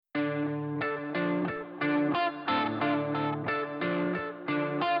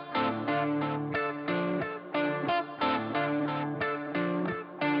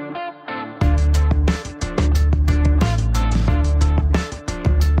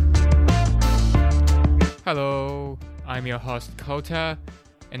Hello, I'm your host Kota,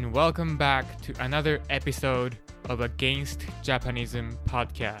 and welcome back to another episode of Against Japanism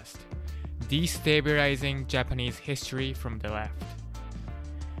podcast, destabilizing Japanese history from the left.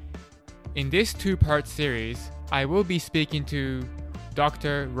 In this two-part series, I will be speaking to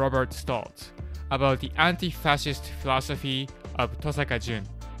Dr. Robert Stoltz about the anti-fascist philosophy of Tosaka Jun,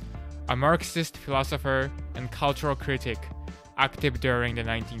 a Marxist philosopher and cultural critic active during the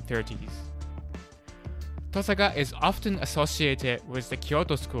 1930s. Tosaka is often associated with the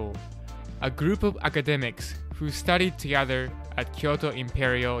Kyoto School, a group of academics who studied together at Kyoto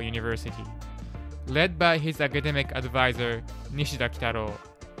Imperial University, led by his academic advisor Nishida Kitaro,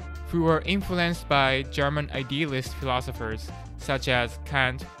 who were influenced by German idealist philosophers such as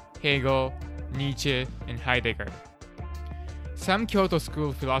Kant, Hegel, Nietzsche, and Heidegger. Some Kyoto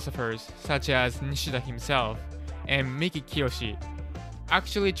School philosophers, such as Nishida himself and Miki Kiyoshi,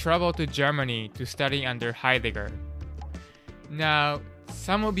 actually traveled to Germany to study under Heidegger. Now,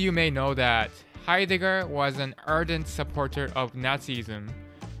 some of you may know that Heidegger was an ardent supporter of Nazism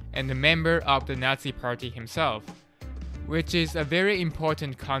and a member of the Nazi Party himself, which is a very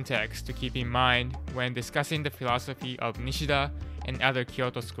important context to keep in mind when discussing the philosophy of Nishida and other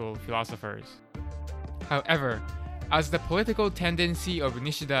Kyoto School philosophers. However, as the political tendency of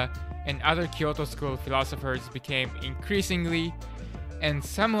Nishida and other Kyoto School philosophers became increasingly and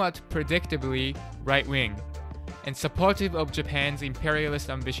somewhat predictably right-wing and supportive of Japan's imperialist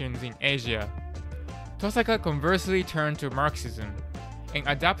ambitions in Asia, Tosaka conversely turned to Marxism and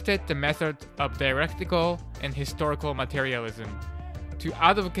adopted the method of dialectical and historical materialism to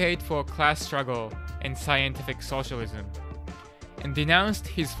advocate for class struggle and scientific socialism, and denounced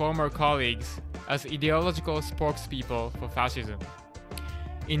his former colleagues as ideological spokespeople for fascism.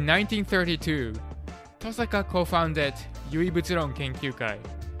 In 1932, Tosaka co-founded Yuibutsuron Kenkyukai,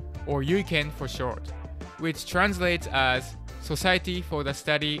 or Yuiken for short, which translates as Society for the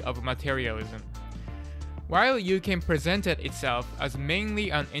Study of Materialism. While Yuiken presented itself as mainly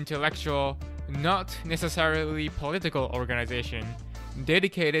an intellectual, not necessarily political organization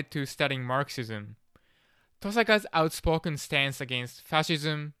dedicated to studying Marxism, Tosaka's outspoken stance against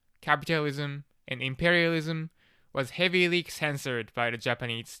fascism, capitalism, and imperialism was heavily censored by the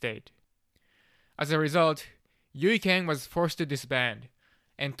Japanese state. As a result, Yuiken was forced to disband,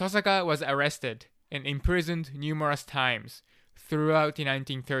 and Tosaka was arrested and imprisoned numerous times throughout the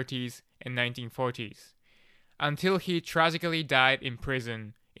 1930s and 1940s, until he tragically died in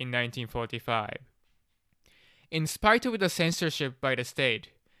prison in 1945. In spite of the censorship by the state,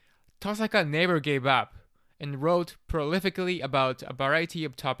 Tosaka never gave up and wrote prolifically about a variety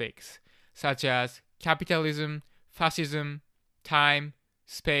of topics, such as capitalism, fascism, time,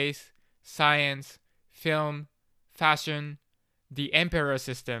 space, science, film, fashion, the emperor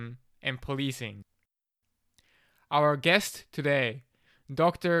system, and policing. Our guest today,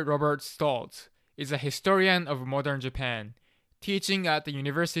 Dr. Robert Stoltz, is a historian of modern Japan, teaching at the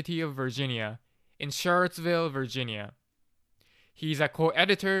University of Virginia in Charlottesville, Virginia. He is a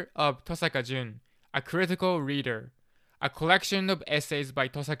co-editor of Tosaka Jun, a critical reader, a collection of essays by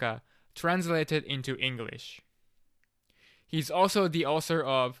Tosaka translated into English. He is also the author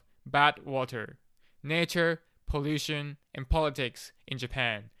of Bad Water, Nature, Pollution, and Politics in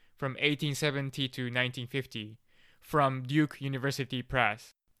Japan from 1870 to 1950 from Duke University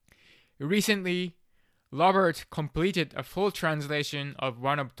Press. Recently, Robert completed a full translation of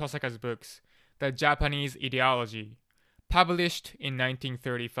one of Tosaka's books, The Japanese Ideology, published in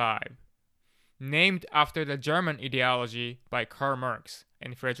 1935, named after the German ideology by Karl Marx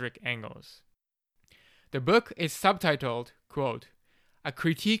and Friedrich Engels. The book is subtitled, quote, A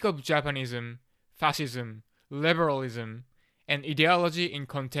Critique of Japanism, Fascism, Liberalism, and Ideology in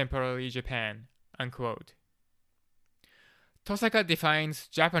Contemporary Japan, unquote. Tosaka defines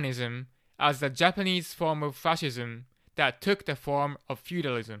Japanism as the Japanese form of fascism that took the form of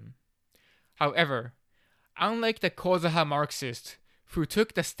feudalism. However, unlike the Kozaha Marxists who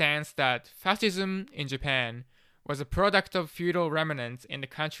took the stance that fascism in Japan was a product of feudal remnants in the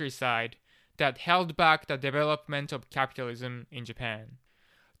countryside that held back the development of capitalism in Japan,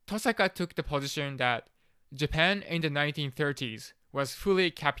 Tosaka took the position that Japan in the 1930s was fully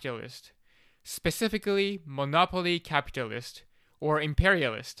capitalist, specifically monopoly capitalist or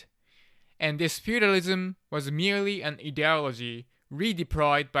imperialist, and this feudalism was merely an ideology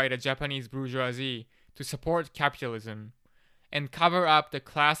redeployed by the Japanese bourgeoisie to support capitalism and cover up the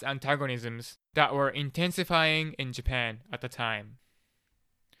class antagonisms that were intensifying in Japan at the time.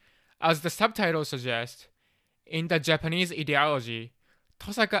 As the subtitle suggests, in the Japanese ideology,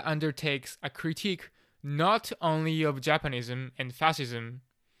 Tosaka undertakes a critique not only of Japanism and fascism,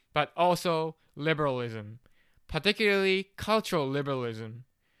 but also liberalism, particularly cultural liberalism,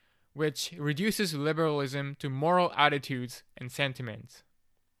 which reduces liberalism to moral attitudes and sentiments.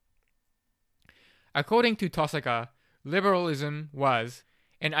 According to Tosaka, liberalism was,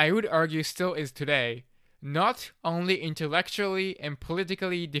 and I would argue still is today, not only intellectually and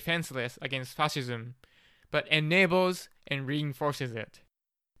politically defenseless against fascism, but enables and reinforces it.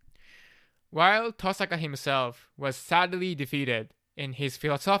 While Tosaka himself was sadly defeated in his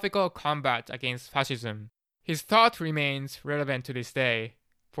philosophical combat against fascism, his thought remains relevant to this day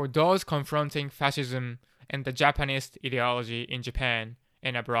for those confronting fascism and the Japanese ideology in Japan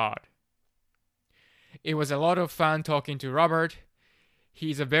and abroad. It was a lot of fun talking to Robert.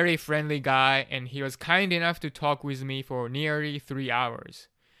 He's a very friendly guy, and he was kind enough to talk with me for nearly 3 hours,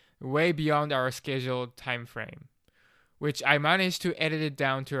 way beyond our scheduled time frame, which I managed to edit it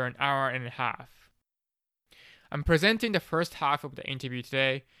down to an hour and a half. I'm presenting the first half of the interview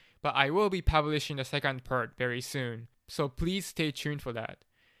today, but I will be publishing the second part very soon, so please stay tuned for that.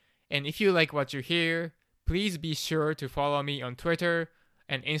 And if you like what you hear, please be sure to follow me on Twitter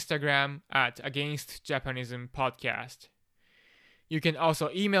and Instagram at Against Japanism Podcast. You can also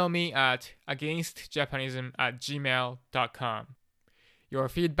email me at againstjapanism@gmail.com. Your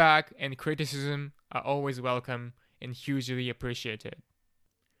feedback and criticism are always welcome and hugely appreciated.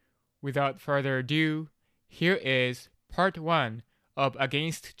 Without further ado, here is part 1 of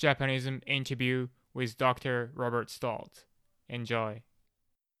Against Japanism interview with Dr. Robert Stoltz. Enjoy.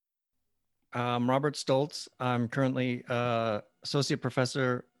 I'm Robert Stoltz. I'm currently Associate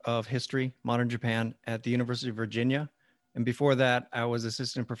Professor of History, Modern Japan at the University of Virginia. And before that, I was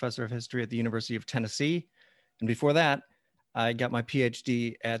Assistant Professor of History at the University of Tennessee. And before that, I got my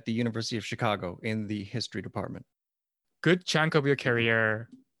PhD at the University of Chicago in the History Department. Good chunk of your career,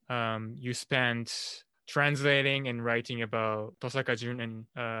 you spent translating and writing about Tosaka Jun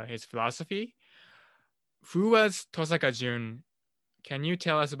and his philosophy. Who was Tosaka Jun? Can you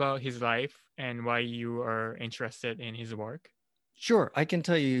tell us about his life and why you are interested in his work? Sure, I can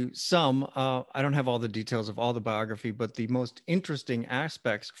tell you some. I don't have all the details of all the biography, but the most interesting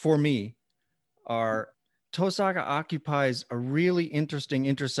aspects for me are Tosaka occupies a really interesting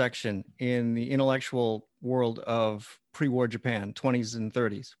intersection in the intellectual world of pre-war Japan, 20s and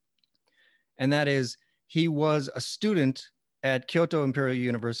 30s. And that is, he was a student at Kyoto Imperial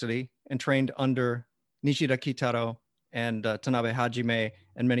University and trained under Nishida Kitaro and Tanabe Hajime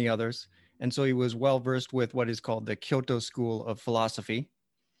and many others. And so he was well versed with what is called the Kyoto School of Philosophy.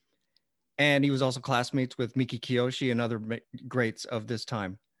 And he was also classmates with Miki Kiyoshi and other greats of this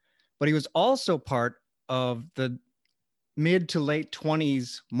time. But he was also part of the mid to late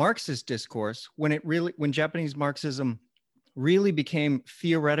 20s Marxist discourse when Japanese Marxism really became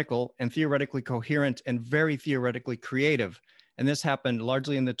theoretical and theoretically coherent and very theoretically creative. And this happened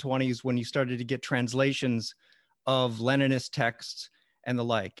largely in the 20s when you started to get translations of Leninist texts and the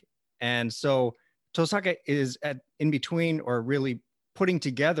like. And so Tosaka is in between, or really putting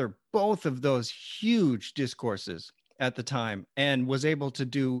together both of those huge discourses at the time, and was able to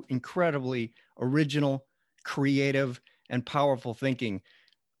do incredibly original, creative, and powerful thinking,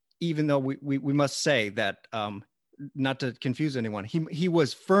 even though we must say that, not to confuse anyone, he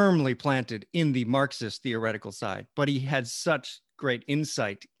was firmly planted in the Marxist theoretical side, but he had such great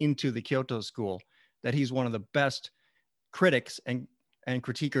insight into the Kyoto school that he's one of the best critics and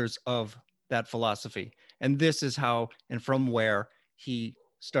critiquers of that philosophy. And this is how and from where he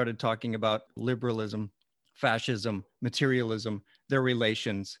started talking about liberalism, fascism, materialism, their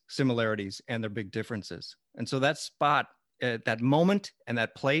relations, similarities, and their big differences. And so that spot, that moment and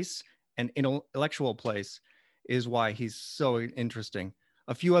that place, and intellectual place, is why he's so interesting.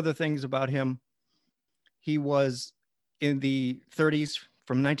 A few other things about him. He was in the 30s,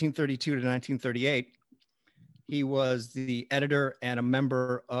 from 1932 to 1938, he was the editor and a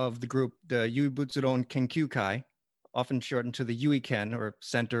member of the group, the Yuibutsuron Kenkyukai, often shortened to the Yuiken, or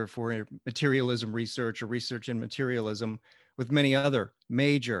Center for Materialism Research, or Research in Materialism, with many other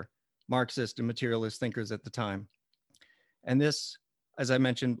major Marxist and materialist thinkers at the time. And this, as I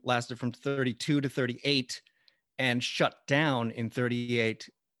mentioned, lasted from 32 to 38 and shut down in 38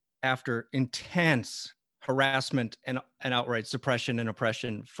 after intense harassment and outright suppression and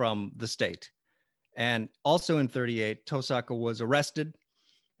oppression from the state. And also in 38, Tosaka was arrested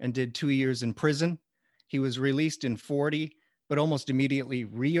and did 2 years in prison. He was released in 40, but almost immediately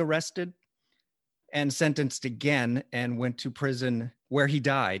rearrested and sentenced again, and went to prison where he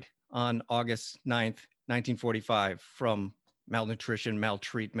died on August 9th, 1945, from malnutrition,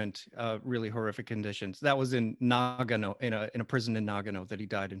 maltreatment, really horrific conditions. That was in Nagano, in a prison in Nagano, that he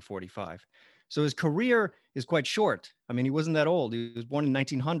died in 45. So his career is quite short. I mean, he wasn't that old. He was born in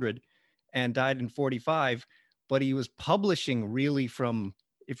 1900 and died in 45, but he was publishing really from,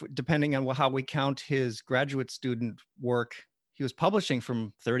 if depending on how we count his graduate student work, he was publishing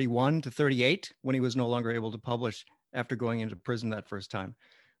from 31 to 38 when he was no longer able to publish after going into prison that first time.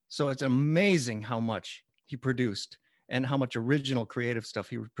 So it's amazing how much he produced and how much original creative stuff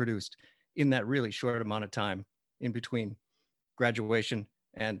he produced in that really short amount of time in between graduation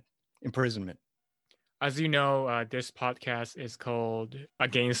and imprisonment. As you know, this podcast is called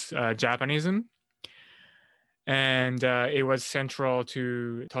Against Japanism. And it was central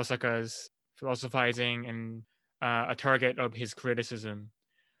to Tosaka's philosophizing and a target of his criticism.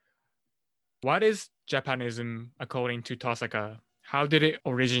 What is Japanism according to Tosaka? How did it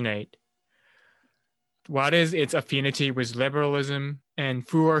originate? What is its affinity with liberalism? And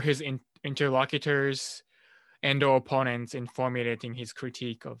who are his interlocutors and or opponents in formulating his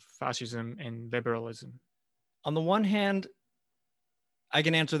critique of fascism and liberalism? On the one hand, I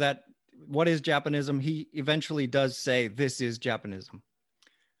can answer that. What is Japanism? He eventually does say this is Japanism.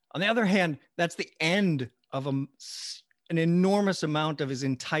 On the other hand, that's the end of an enormous amount of his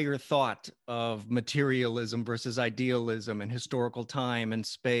entire thought of materialism versus idealism and historical time and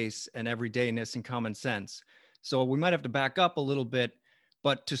space and everydayness and common sense. So we might have to back up a little bit,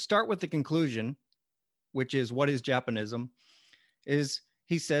 but to start with the conclusion, which is what is Japanism, is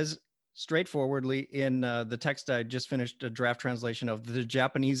he says straightforwardly in the text I just finished a draft translation of The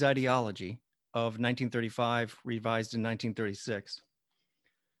Japanese Ideology of 1935, revised in 1936.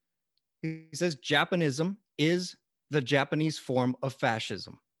 He says Japanism is the Japanese form of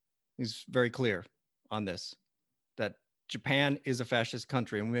fascism. He's very clear on this, that Japan is a fascist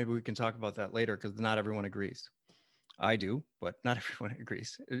country. And maybe we can talk about that later because not everyone agrees. I do, but not everyone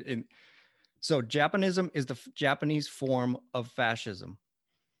agrees. So Japanism is the Japanese form of fascism.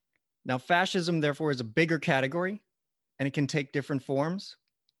 Now, fascism, therefore, is a bigger category and it can take different forms.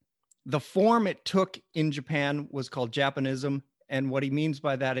 The form it took in Japan was called Japanism. And what he means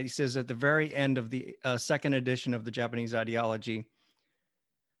by that, he says at the very end of the second edition of the Japanese Ideology,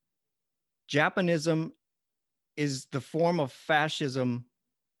 Japanism is the form of fascism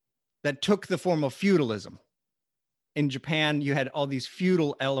that took the form of feudalism. In Japan, you had all these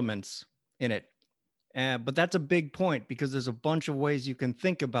feudal elements in it. But that's a big point because there's a bunch of ways you can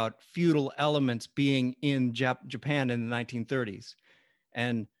think about feudal elements being in Japan in the 1930s.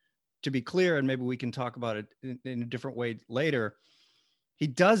 And to be clear, and maybe we can talk about it in a different way later, he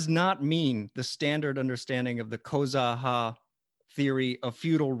does not mean the standard understanding of the Kozaha theory of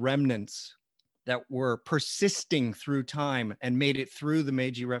feudal remnants that were persisting through time and made it through the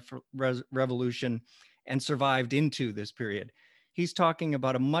Meiji Revolution and survived into this period. He's talking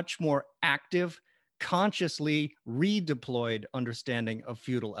about a much more active, consciously redeployed understanding of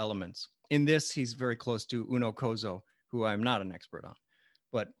feudal elements. In this, he's very close to Uno Kozo, who I'm not an expert on.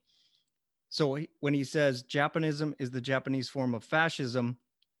 But so when he says Japanism is the Japanese form of fascism,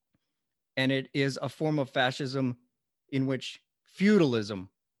 and it is a form of fascism in which feudalism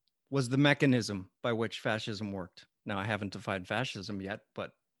was the mechanism by which fascism worked. Now, I haven't defined fascism yet,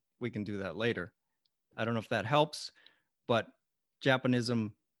 but we can do that later. I don't know if that helps, but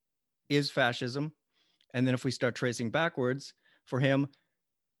Japanism is fascism. And then if we start tracing backwards, for him,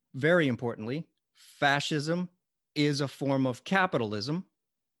 very importantly, fascism is a form of capitalism.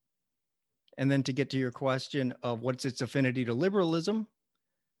 And then to get to your question of what's its affinity to liberalism,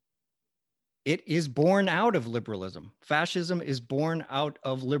 it is born out of liberalism. Fascism is born out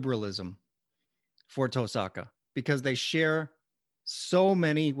of liberalism for Tosaka because they share so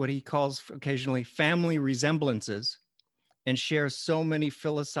many, what he calls occasionally family resemblances, and share so many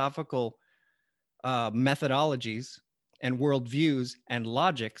philosophical methodologies and worldviews and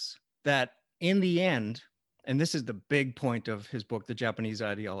logics that in the end, and this is the big point of his book, The Japanese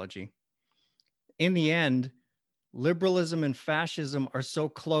Ideology, in the end, liberalism and fascism are so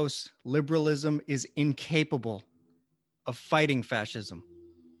close, liberalism is incapable of fighting fascism.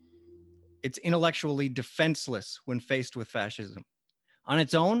 It's intellectually defenseless when faced with fascism. On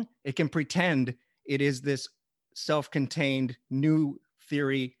its own, it can pretend it is this self-contained new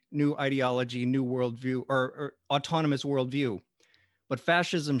theory, new ideology, new worldview, or autonomous worldview. But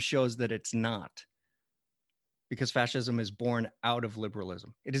fascism shows that it's not, because fascism is born out of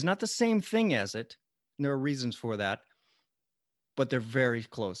liberalism. It is not the same thing as it. And there are reasons for that, but they're very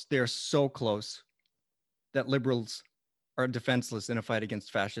close. They're so close that liberals are defenseless in a fight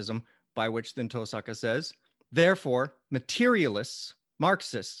against fascism, by which then Tosaka says, therefore, materialists,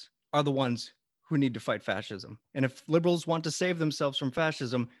 Marxists, are the ones who need to fight fascism. And if liberals want to save themselves from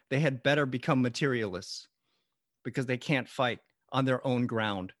fascism, they had better become materialists because they can't fight on their own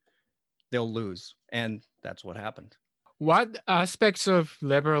ground. they'll lose. And that's what happened. What aspects of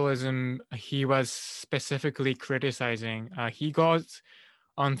liberalism he was specifically criticizing? He goes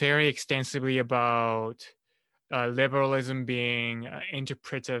on very extensively about liberalism being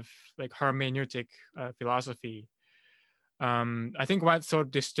interpretive, like hermeneutic philosophy. I think what sort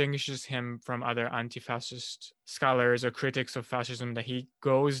of distinguishes him from other anti-fascist scholars or critics of fascism that he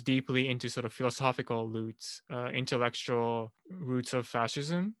goes deeply into sort of philosophical roots, intellectual roots of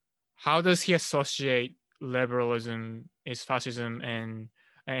fascism. How does he associate liberalism is fascism in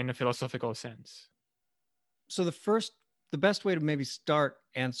a philosophical sense? So the best way to maybe start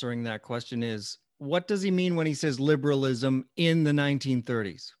answering that question is, what does he mean when he says liberalism in the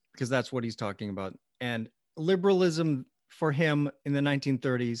 1930s? Because that's what he's talking about. And liberalism for him in the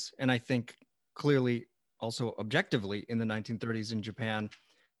 1930s, and I think clearly also objectively in the 1930s in Japan,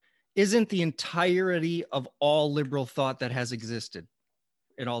 isn't the entirety of all liberal thought that has existed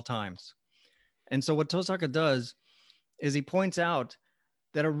at all times. And so what Tosaka does is he points out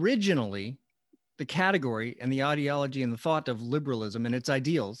that originally the category and the ideology and the thought of liberalism and its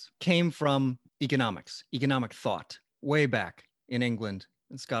ideals came from economics, economic thought, way back in England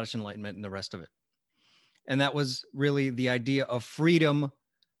and Scottish Enlightenment and the rest of it. And that was really the idea of freedom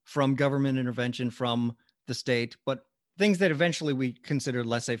from government intervention, from the state, but things that eventually we considered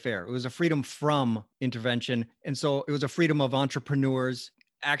laissez-faire. It was a freedom from intervention. And so it was a freedom of entrepreneurs,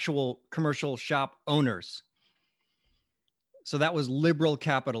 actual commercial shop owners. So that was liberal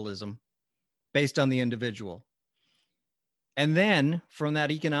capitalism based on the individual. And then from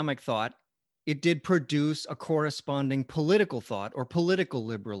that economic thought, it did produce a corresponding political thought or political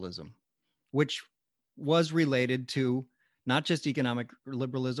liberalism, which was related to not just economic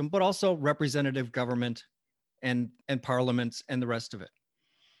liberalism, but also representative government and parliaments and the rest of it.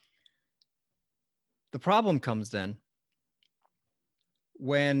 The problem comes then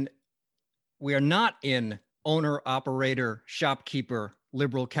when we are not in owner, operator, shopkeeper,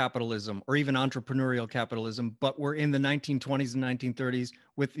 liberal capitalism, or even entrepreneurial capitalism, but we're in the 1920s and 1930s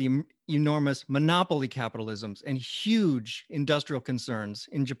with the enormous monopoly capitalisms and huge industrial concerns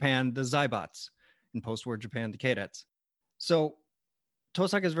in Japan, the Zaibats, in post-war Japan, the Keidets. So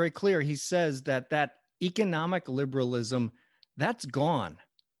Tosaka is very clear. He says that economic liberalism, that's gone.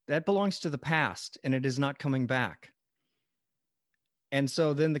 That belongs to the past, and it is not coming back. And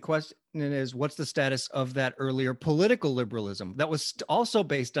so then the question is, what's the status of that earlier political liberalism that was also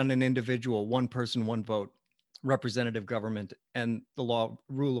based on an individual, one person, one vote, representative government, and the law,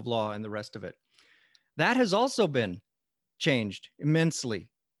 rule of law, and the rest of it? That has also been changed immensely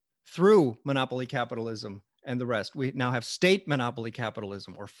through monopoly capitalism and the rest. We now have state monopoly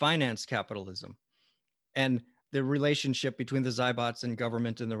capitalism or finance capitalism. And the relationship between the Zaibats and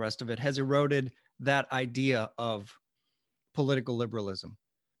government and the rest of it has eroded that idea of political liberalism.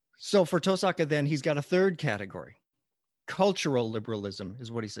 So for Tosaka, then, he's got a third category. Cultural liberalism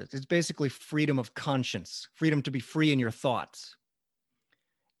is what he says. It's basically freedom of conscience, freedom to be free in your thoughts.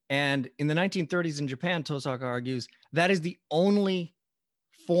 And in the 1930s in Japan, Tosaka argues, that is the only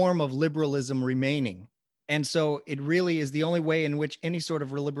form of liberalism remaining. And so it really is the only way in which any sort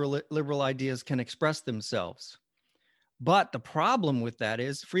of liberal ideas can express themselves. But the problem with that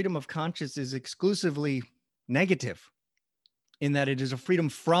is freedom of conscience is exclusively negative, in that it is a freedom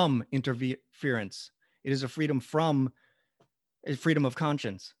from interference. It is a freedom of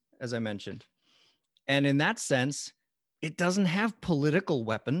conscience, as I mentioned. And in that sense, it doesn't have political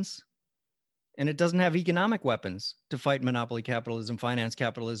weapons, and it doesn't have economic weapons to fight monopoly capitalism, finance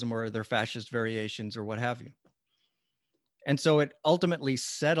capitalism, or their fascist variations, or what have you. And so it ultimately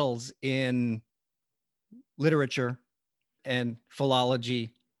settles in literature and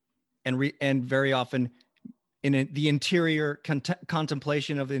philology, and very often in the interior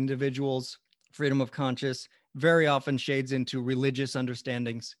contemplation of the individual's freedom of conscience, very often shades into religious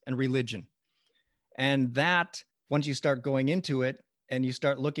understandings and religion. And that, once you start going into it and you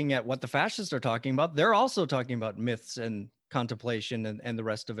start looking at what the fascists are talking about, they're also talking about myths and contemplation and the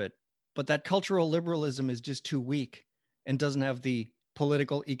rest of it. But that cultural liberalism is just too weak and doesn't have the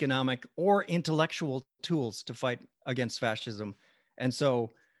political, economic, or intellectual tools to fight against fascism. And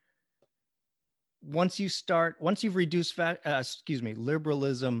so once you've reduced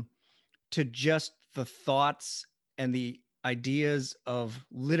liberalism to just the thoughts and the ideas of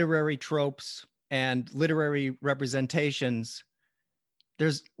literary tropes and literary representations,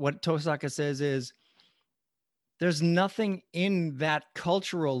 there's what Tosaka says is there's nothing in that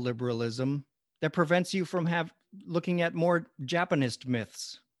cultural liberalism that prevents you from looking at more Japanist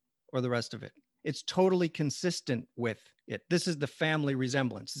myths or the rest of it. It's totally consistent with it. This is the family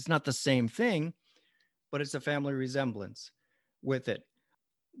resemblance. It's not the same thing, but it's a family resemblance with it.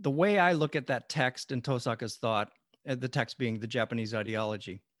 the way I look at that text and Tosaka's thought, the text being the Japanese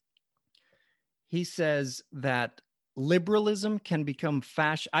ideology, he says that liberalism can become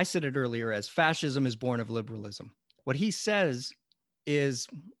I said it earlier as fascism is born of liberalism. What he says is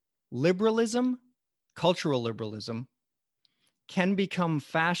liberalism, cultural liberalism, can become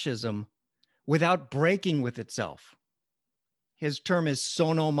fascism without breaking with itself. His term is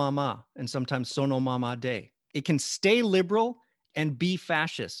sono mama, and sometimes sono mama de. It can stay liberal and be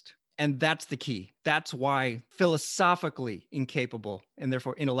fascist. And that's the key. That's why philosophically incapable, and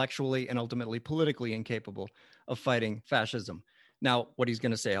therefore intellectually and ultimately politically incapable of fighting fascism. Now, what he's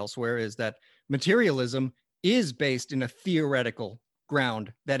going to say elsewhere is that materialism is based in a theoretical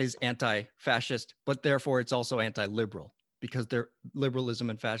ground that is anti-fascist, but therefore it's also anti-liberal, because liberalism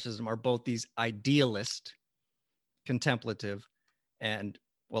and fascism are both these idealist, contemplative, and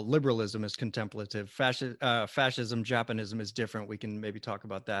well, liberalism is contemplative. Fascism, Japanism is different. We can maybe talk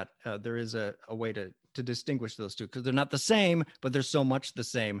about that. There is a way to distinguish those two, because they're not the same, but they're so much the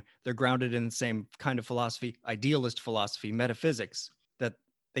same. They're grounded in the same kind of philosophy, idealist philosophy, metaphysics, that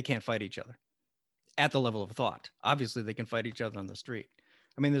they can't fight each other at the level of thought. Obviously, they can fight each other on the street.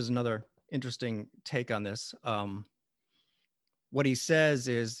 I mean, there's another interesting take on this. What he says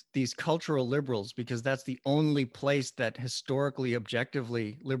is these cultural liberals, because that's the only place that historically,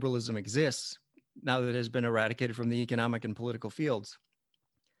 objectively, liberalism exists now that it has been eradicated from the economic and political fields.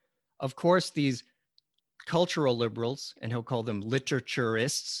 Of course, these cultural liberals, and he'll call them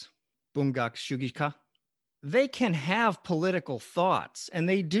literaturists, Bungak Shugika, they can have political thoughts, and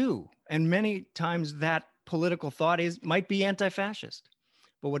they do. And many times that political thought might be anti-fascist.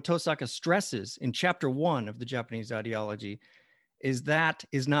 But what Tosaka stresses in chapter 1 of the Japanese ideology is that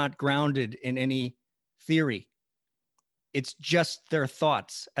is not grounded in any theory. It's just their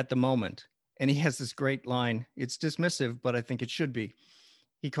thoughts at the moment. And he has this great line. It's dismissive, but I think it should be.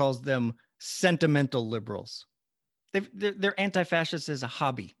 He calls them sentimental liberals. They're anti-fascist as a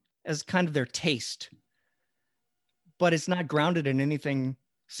hobby, as kind of their taste. But it's not grounded in anything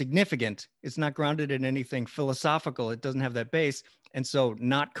significant. It's not grounded in anything philosophical. It doesn't have that base. And so,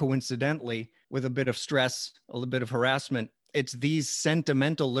 not coincidentally, with a bit of stress, a little bit of harassment, it's these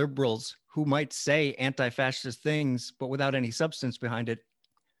sentimental liberals who might say anti-fascist things, but without any substance behind it.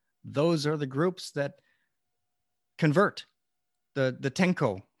 Those are the groups that convert the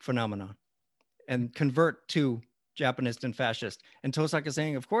Tenko phenomenon and convert to Japanist and fascist. And Tosaka is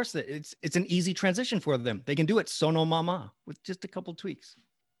saying, of course, that it's an easy transition for them. They can do it sono mama with just a couple tweaks.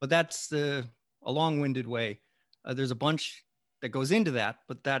 But that's a long-winded way. There's a bunch that goes into that,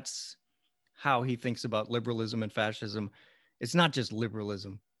 but that's how he thinks about liberalism and fascism. It's not just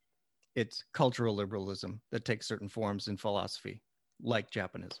liberalism. It's cultural liberalism that takes certain forms in philosophy, like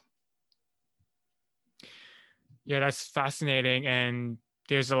Japanism. Yeah, that's fascinating. And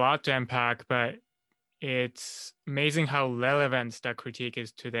there's a lot to unpack, but it's amazing how relevant that critique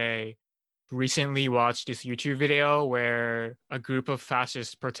is today. Recently watched this YouTube video where a group of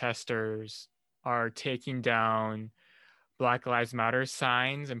fascist protesters are taking down Black Lives Matter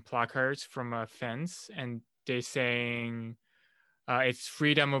signs and placards from a fence, and they're saying it's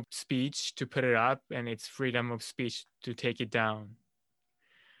freedom of speech to put it up, and it's freedom of speech to take it down.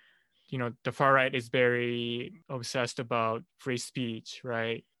 You know, the far right is very obsessed about free speech,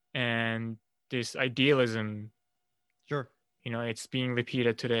 right? And this idealism, sure, you know, it's being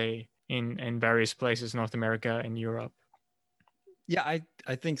repeated today in various places, North America and Europe. Yeah,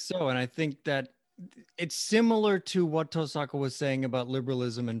 I think so. And I think that it's similar to what Tosaka was saying about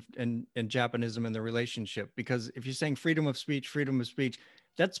liberalism and Japanism and the relationship, because if you're saying freedom of speech,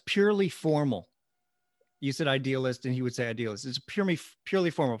 that's purely formal. You said idealist and he would say idealist. It's purely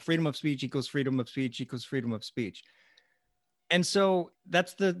formal. Freedom of speech equals freedom of speech equals freedom of speech. And so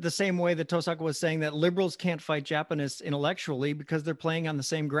that's the same way that Tosaka was saying that liberals can't fight Japanists intellectually because they're playing on the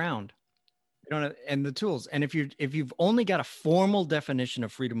same ground. You don't have, and the tools. And if you've only got a formal definition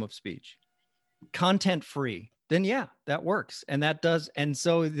of freedom of speech, content free, then yeah, that works. And that does. And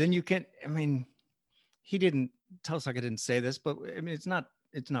so then you can, I mean, Tosaka didn't say this, but I mean, it's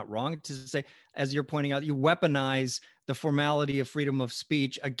not wrong to say, as you're pointing out, you weaponize the formality of freedom of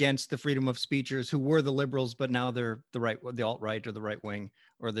speech against the freedom of speechers who were the liberals, but now they're the alt-right or the right wing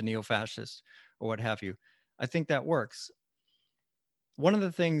or the neo-fascists or what have you. I think that works. One of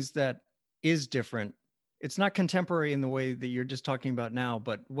the things that is different, it's not contemporary in the way that you're just talking about now,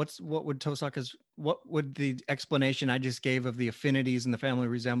 but what would the explanation I just gave of the affinities and the family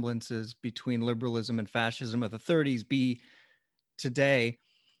resemblances between liberalism and fascism of the 30s be today?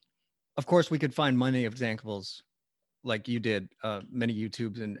 Of course, we could find many examples like you did, many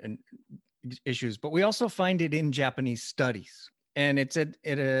YouTubes and issues, but we also find it in Japanese studies. And it's at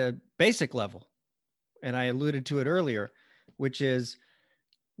a basic level. And I alluded to it earlier, which is,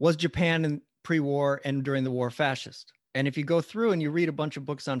 was Japan in pre-war and during the war fascist? And if you go through and you read a bunch of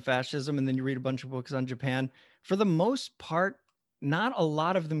books on fascism and then you read a bunch of books on Japan, for the most part, not a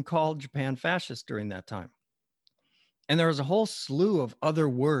lot of them called Japan fascist during that time. And there was a whole slew of other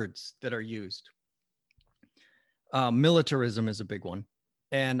words that are used. Militarism is a big one.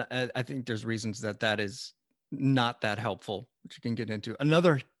 And I think there's reasons that is not that helpful, which you can get into.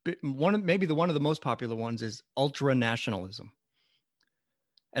 Another one, maybe one of the most popular ones, is ultra-nationalism.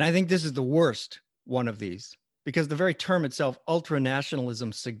 And I think this is the worst one of these, because the very term itself,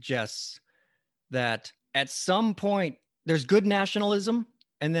 ultra-nationalism, suggests that at some point there's good nationalism,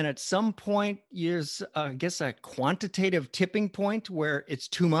 and then at some point there's, I guess, a quantitative tipping point where it's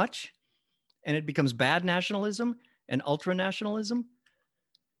too much and it becomes bad nationalism and ultra-nationalism.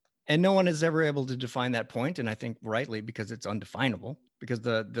 And no one is ever able to define that point. And I think rightly, because it's undefinable, because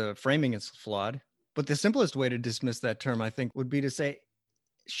the framing is flawed. But the simplest way to dismiss that term, I think, would be to say,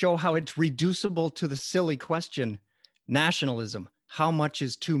 show how it's reducible to the silly question, nationalism, how much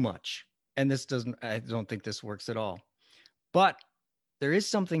is too much? And I don't think this works at all. But there is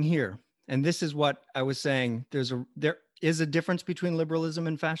something here. And this is what I was saying. There is a difference between liberalism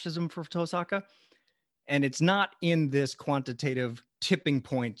and fascism for Tosaka. And it's not in this quantitative tipping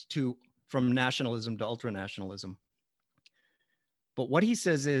point from nationalism to ultranationalism. But what he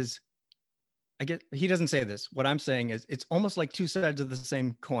says is, he doesn't say this. What I'm saying is, it's almost like two sides of the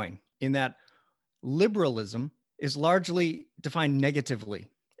same coin, in that liberalism is largely defined negatively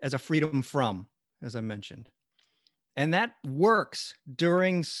as a freedom from, as I mentioned. And that works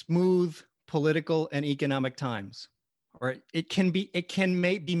during smooth political and economic times, or it can be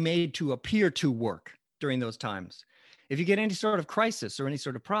made to appear to work during those times. If you get any sort of crisis or any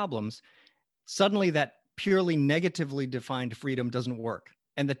sort of problems, suddenly that purely negatively defined freedom doesn't work.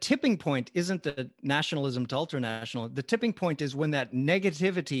 And the tipping point isn't the nationalism to ultranational. The tipping point is when that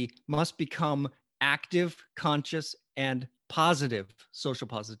negativity must become active, conscious, and positive social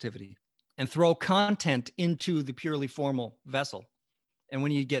positivity, and throw content into the purely formal vessel. And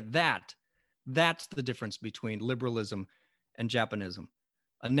when you get that, that's the difference between liberalism and Japanism.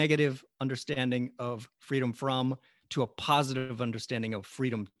 A negative understanding of freedom from to a positive understanding of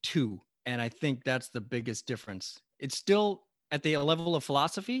freedom to. And I think that's the biggest difference. It's still, at the level of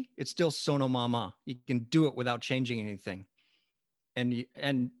philosophy, it's still sono mama. You can do it without changing anything.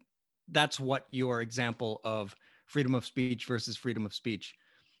 And that's what your example of freedom of speech versus freedom of speech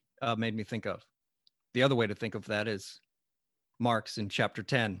made me think of. The other way to think of that is Marx in chapter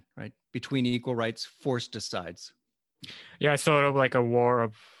 10, right? Between equal rights, force decides. Yeah, sort of like a war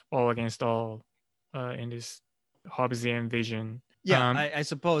of all against all in this Hobbesian vision. Yeah, I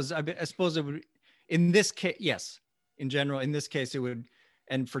suppose it would, in this case, yes. In general, in this case, it would,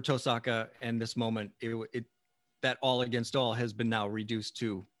 and for Tosaka and this moment, it that all against all has been now reduced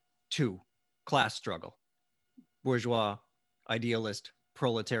to class struggle: bourgeois, idealist,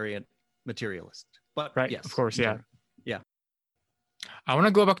 proletariat, materialist. But right, yes, of course, yeah. Yeah. I want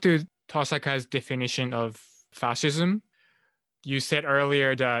to go back to Tosaka's definition of fascism. You said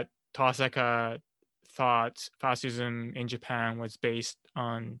earlier that Tosaka thought fascism in Japan was based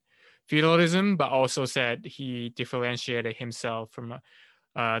on feudalism, but also said he differentiated himself from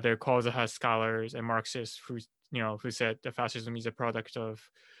the Kozuha scholars and Marxists who said that fascism is a product of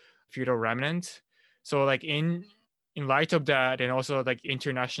feudal remnant. So like in light of that, and also like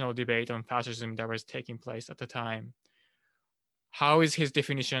international debate on fascism that was taking place at the time, how is his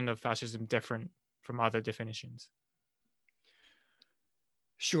definition of fascism different from other definitions?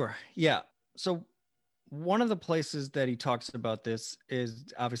 Sure. Yeah. So one of the places that he talks about this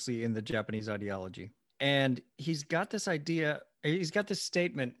is obviously in the Japanese ideology. And he's got this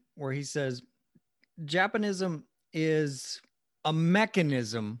statement where he says, Japanism is a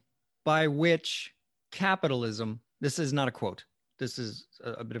mechanism by which capitalism, this is not a quote, this is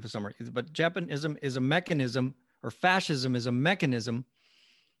a bit of a summary, but Japanism is a mechanism, or fascism is a mechanism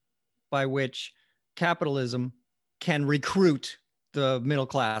by which capitalism can recruit the middle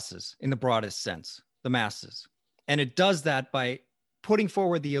classes in the broadest sense, the masses. And it does that by putting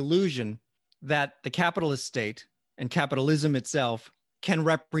forward the illusion that the capitalist state and capitalism itself can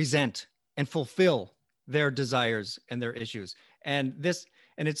represent and fulfill their desires and their issues. And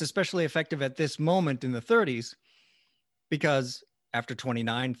it's especially effective at this moment in the 30s, because after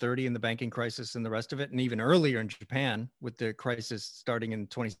 29, 30 in the banking crisis and the rest of it, and even earlier in Japan with the crisis starting in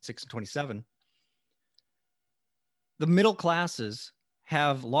 26 and 27, the middle classes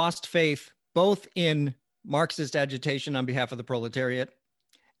have lost faith both in Marxist agitation on behalf of the proletariat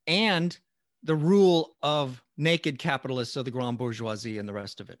and the rule of naked capitalists, so the grand bourgeoisie and the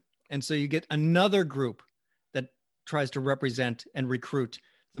rest of it. And so you get another group that tries to represent and recruit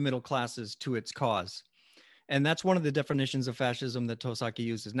the middle classes to its cause. And that's one of the definitions of fascism that Tosaki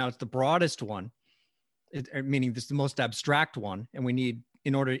uses. Now, it's the broadest one, meaning this is the most abstract one. And we need,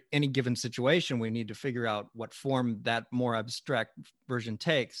 in order any given situation, we need to figure out what form that more abstract version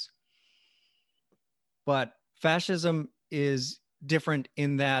takes. But fascism is different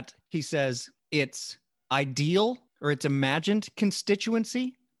in that he says its ideal or its imagined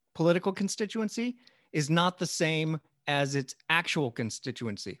constituency, political constituency, is not the same as its actual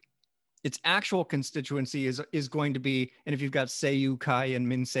constituency. Its actual constituency is going to be, and if you've got Seiyu Kai and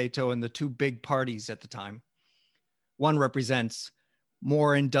Min Seito and the two big parties at the time, one represents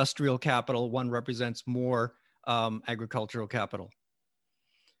more industrial capital, one represents more agricultural capital.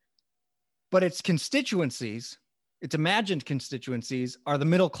 But its constituencies, its imagined constituencies, are the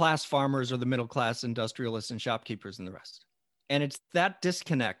middle class farmers or the middle class industrialists and shopkeepers and the rest. And it's that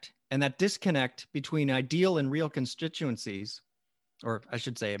disconnect, and that disconnect between ideal and real constituencies, or I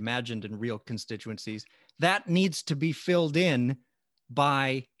should say imagined and real constituencies, that needs to be filled in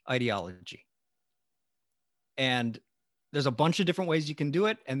by ideology. And there's a bunch of different ways you can do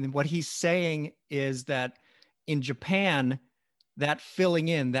it. And what he's saying is that in Japan, that filling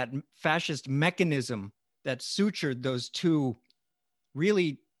in, that fascist mechanism that sutured those two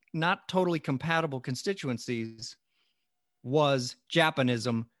really not totally compatible constituencies was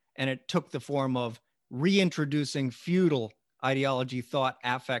Japanism. And it took the form of reintroducing feudal ideology, thought,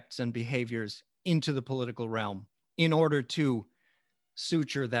 affects, and behaviors into the political realm in order to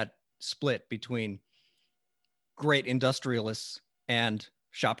suture that split between great industrialists and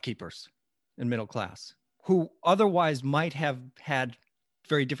shopkeepers and middle class, who otherwise might have had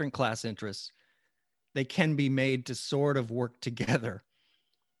very different class interests. They can be made to sort of work together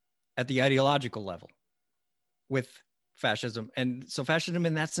at the ideological level with fascism. And so fascism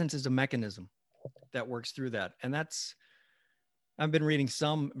in that sense is a mechanism that works through that. And that's, I've been reading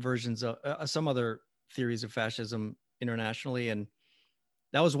some versions of some other theories of fascism internationally. And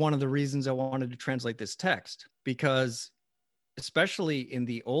that was one of the reasons I wanted to translate this text, because especially in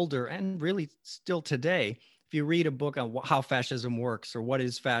the older and really still today, if you read a book on how fascism works or what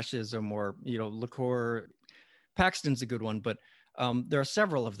is fascism, or, you know, LaCour, Paxton's a good one, but there are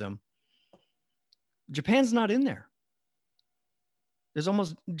several of them. Japan's not in there.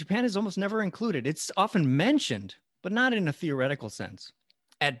 Japan is almost never included. It's often mentioned, but not in a theoretical sense.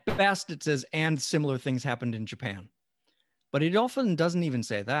 At best, it says, and similar things happened in Japan. But it often doesn't even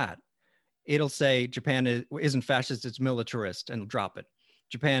say that. It'll say Japan isn't fascist, it's militarist, and drop it.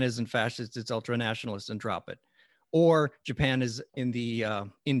 Japan isn't fascist, it's ultranationalist, and drop it. Or Japan is in the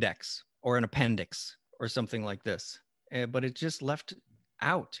index or an appendix or something like this. But it's just left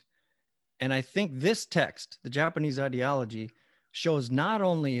out. And I think this text, the Japanese ideology, shows not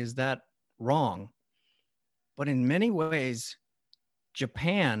only is that wrong, but in many ways,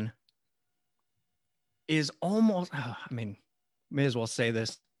 Japan is almost, may as well say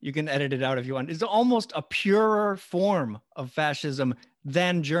this. You can edit it out if you want. It's almost a purer form of fascism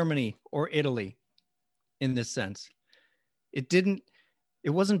than Germany or Italy in this sense. It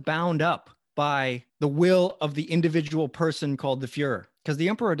wasn't bound up by the will of the individual person called the Führer, because the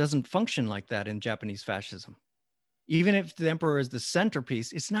emperor doesn't function like that in Japanese fascism. Even if the emperor is the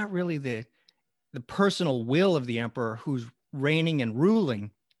centerpiece, it's not really the personal will of the emperor who's reigning and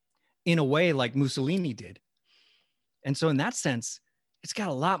ruling in a way like Mussolini did. And so in that sense, it's got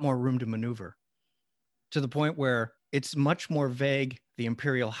a lot more room to maneuver, to the point where it's much more vague. The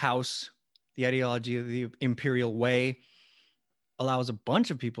imperial house, the ideology of the imperial way, allows a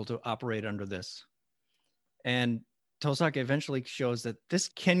bunch of people to operate under this. And Tosaki eventually shows that this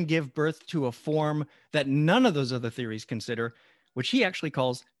can give birth to a form that none of those other theories consider, which he actually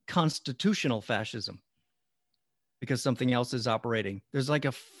calls constitutional fascism, because something else is operating. There's like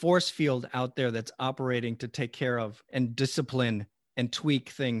a force field out there that's operating to take care of and discipline and tweak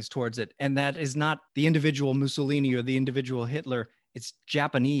things towards it. And that is not the individual Mussolini or the individual Hitler. It's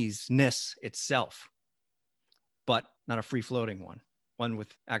Japanese-ness itself, but not a free-floating one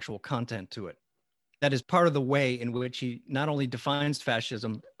with actual content to it. That is part of the way in which he not only defines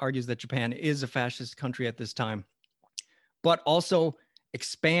fascism, argues that Japan is a fascist country at this time, but also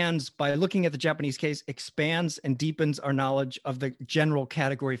expands, by looking at the Japanese case, expands and deepens our knowledge of the general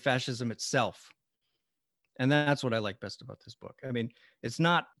category fascism itself. And that's what I like best about this book. I mean, it's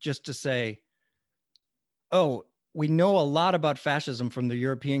not just to say, oh, we know a lot about fascism from the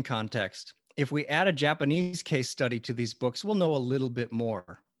European context. If we add a Japanese case study to these books, we'll know a little bit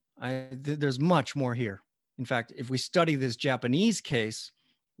more. There's much more here. In fact, if we study this Japanese case,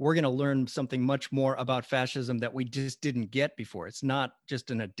 we're going to learn something much more about fascism that we just didn't get before. It's not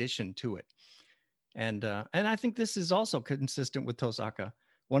just an addition to it. And I think this is also consistent with Tosaka.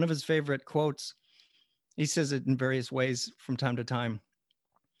 One of his favorite quotes, he says it in various ways from time to time,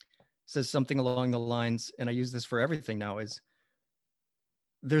 says something along the lines, and I use this for everything now, is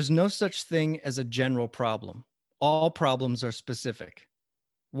there's no such thing as a general problem. All problems are specific.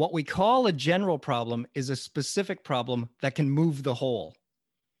 What we call a general problem is a specific problem that can move the whole.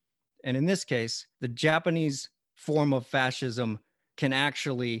 And in this case, the Japanese form of fascism can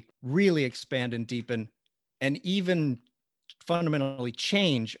actually really expand and deepen and even fundamentally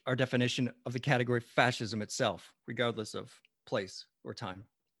change our definition of the category fascism itself, regardless of place or time.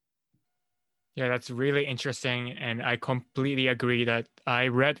 Yeah, that's really interesting. And I completely agree that I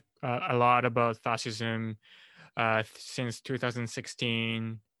read a lot about fascism since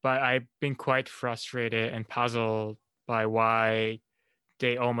 2016, but I've been quite frustrated and puzzled by why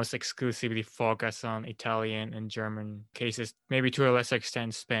they almost exclusively focus on Italian and German cases, maybe to a lesser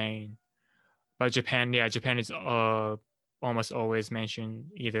extent Spain. But Japan is almost always mentioned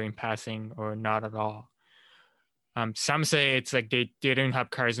either in passing or not at all. Some say it's like they didn't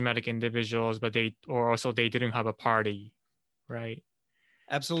have charismatic individuals, but they didn't have a party, right?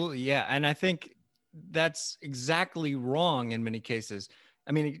 Absolutely, yeah. And I think that's exactly wrong in many cases.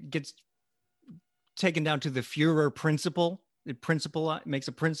 I mean, it gets taken down to the Führer principle. It makes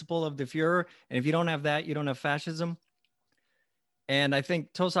a principle of the Führer. And if you don't have that, you don't have fascism. And I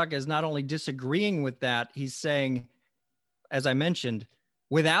think Tosaka is not only disagreeing with that, he's saying, as I mentioned,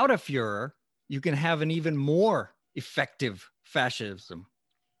 without a Führer, you can have an even more effective fascism.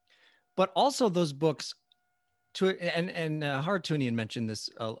 But also those books, Haroutunian mentioned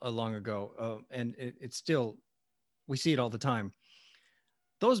this long ago, and it's still, we see it all the time.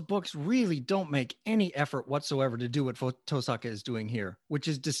 Those books really don't make any effort whatsoever to do what Tosaka is doing here, which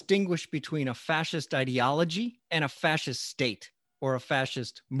is distinguish between a fascist ideology and a fascist state, or a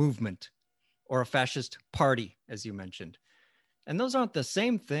fascist movement, or a fascist party, as you mentioned. And those aren't the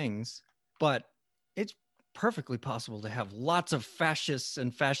same things, but it's perfectly possible to have lots of fascists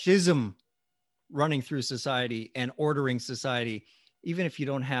and fascism running through society and ordering society, even if you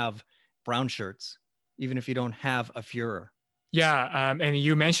don't have brown shirts, even if you don't have a Führer. Yeah, and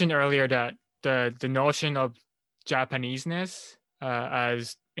you mentioned earlier that the notion of Japaneseness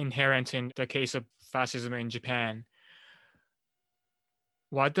as inherent in the case of fascism in Japan.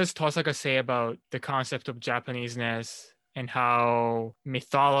 What does Tosaka say about the concept of Japaneseness and how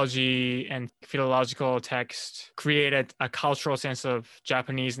mythology and philological text created a cultural sense of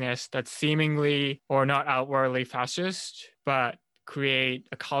Japaneseness that's seemingly or not outwardly fascist, but create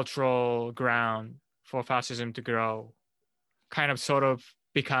a cultural ground for fascism to grow? Kind of sort of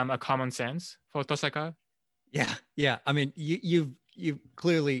become a common sense for Tosaka? Yeah. I mean, you've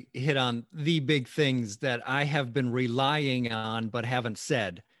clearly hit on the big things that I have been relying on but haven't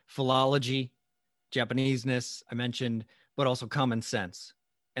said. Philology, Japaneseness, I mentioned, but also common sense.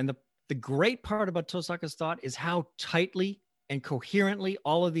 And the great part about Tosaka's thought is how tightly and coherently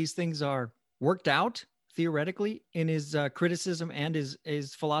all of these things are worked out theoretically in his criticism and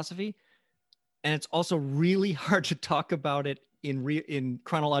his philosophy. And it's also really hard to talk about it in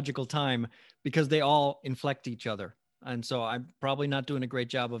chronological time because they all inflect each other. And so I'm probably not doing a great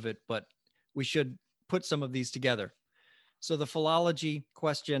job of it, but we should put some of these together. So the philology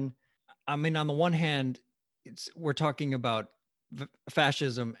question, I mean, on the one hand, we're talking about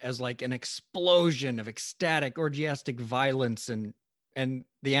fascism as like an explosion of ecstatic, orgiastic violence, and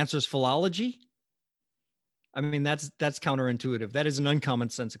the answer is philology. I mean, that's counterintuitive. That is an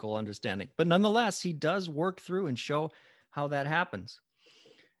uncommonsensical understanding. But nonetheless, he does work through and show how that happens.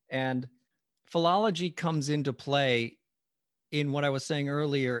 And philology comes into play in what I was saying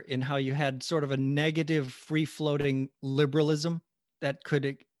earlier, in how you had sort of a negative, free-floating liberalism that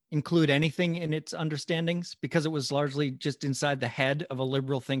could include anything in its understandings because it was largely just inside the head of a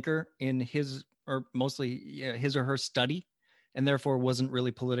liberal thinker in his, or mostly his or her study, and therefore wasn't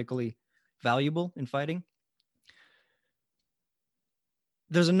really politically valuable in fighting.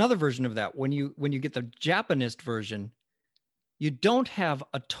 There's another version of that. When you get the Japanist version, you don't have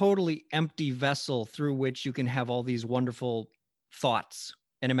a totally empty vessel through which you can have all these wonderful thoughts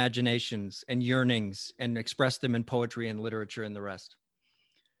and imaginations and yearnings and express them in poetry and literature and the rest.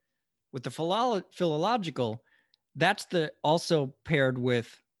 With the philological, that's also paired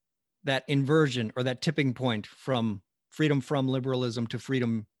with that inversion or that tipping point from freedom from liberalism to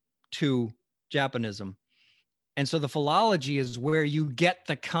freedom to Japanism. And so the philology is where you get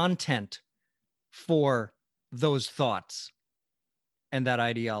the content for those thoughts and that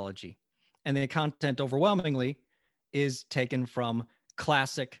ideology. And the content overwhelmingly is taken from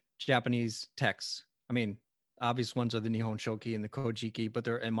classic Japanese texts. I mean, obvious ones are the Nihon Shoki and the Kojiki, but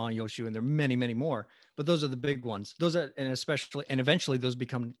and Manyoshu, and there are many, many more. But those are the big ones. Those are, and especially, and eventually those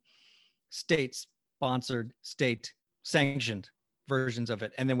become state-sponsored, state-sanctioned versions of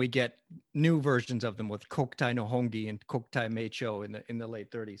it. And then we get new versions of them with Kokutai no Hongi and Kokutai Meicho in the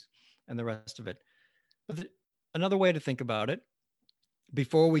late 30s and the rest of it. But another way to think about it,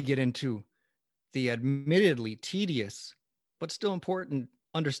 before we get into the admittedly tedious but still important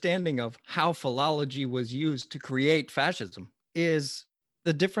understanding of how philology was used to create fascism, is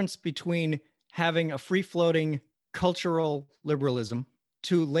the difference between having a free-floating cultural liberalism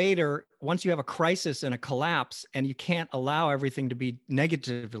to later, once you have a crisis and a collapse and you can't allow everything to be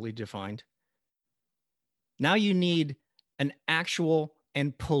negatively defined, now you need an actual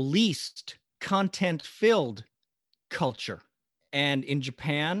and policed, content-filled culture. And in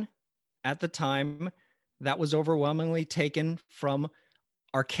Japan, at the time, that was overwhelmingly taken from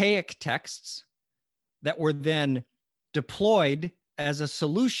archaic texts that were then deployed as a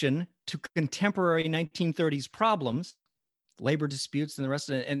solution to contemporary 1930s problems, labor disputes and the rest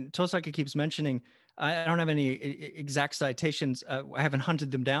of it. And Tosaka keeps mentioning, I don't have any exact citations, I haven't hunted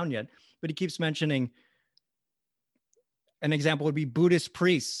them down yet, but he keeps mentioning an example would be Buddhist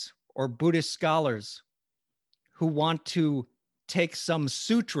priests or Buddhist scholars who want to take some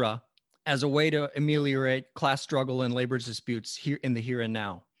sutra as a way to ameliorate class struggle and labor disputes here in the here and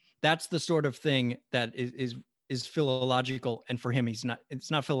now. That's the sort of thing that is philological. And for him,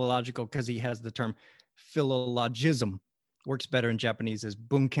 it's not philological because he has the term philologism. Works better in Japanese as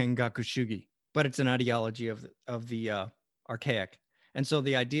bunken gakushugi, but it's an ideology of the archaic. And so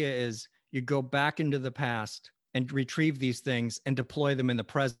the idea is you go back into the past and retrieve these things and deploy them in the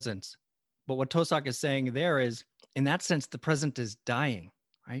present. But what Tosaka is saying there is, in that sense, the present is dying,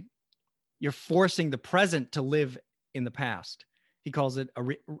 right? You're forcing the present to live in the past. He calls it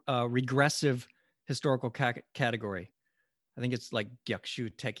a regressive historical category. I think it's like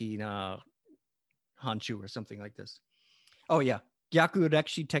Gyakushu Teki na Hanshu or something like this. Oh yeah, Gyaku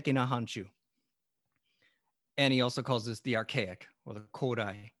Rekshi Teki na Hanshu. And he also calls this the archaic or the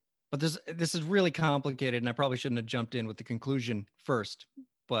Kodai. But this is really complicated, and I probably shouldn't have jumped in with the conclusion first,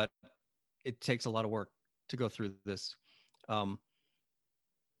 but it takes a lot of work to go through this.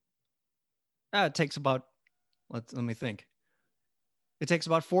 It takes about, let me think. It takes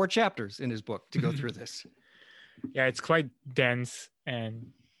about 4 chapters in his book to go through this. Yeah, it's quite dense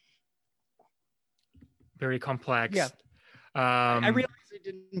and very complex. Yeah. I realized I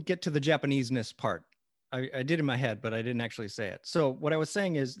didn't get to the Japaneseness part. I did in my head, but I didn't actually say it. So what I was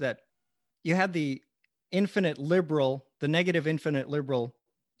saying is that you had the infinite liberal, the negative infinite liberal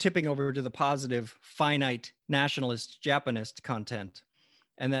tipping over to the positive finite nationalist Japanist content.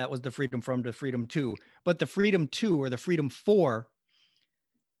 And that was the freedom from to freedom to. But the freedom to or the freedom for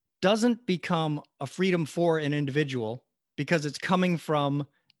doesn't become a freedom for an individual because it's coming from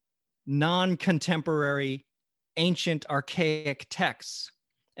non-contemporary, ancient, archaic texts.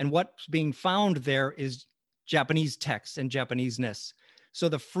 And what's being found there is Japanese texts and Japaneseness. So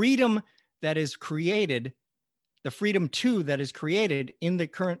the freedom that is created, the freedom to that is created in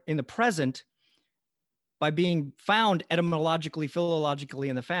the present by being found etymologically, philologically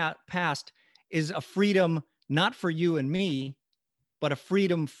in the past is a freedom not for you and me, but a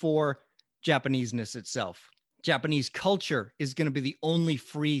freedom for Japaneseness itself. Japanese culture is going to be the only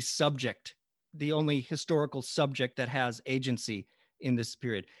free subject, the only historical subject that has agency in this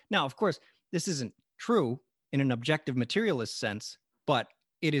period. Now, of course, this isn't true in an objective materialist sense, but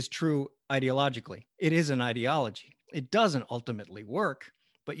it is true ideologically. It is an ideology. It doesn't ultimately work,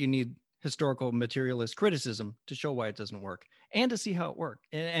 but you need historical materialist criticism to show why it doesn't work and to see how it worked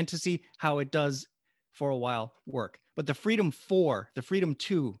and to see how it does for a while work. But the freedom for, the freedom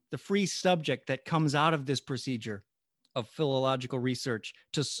to, the free subject that comes out of this procedure of philological research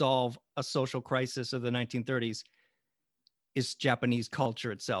to solve a social crisis of the 1930s is Japanese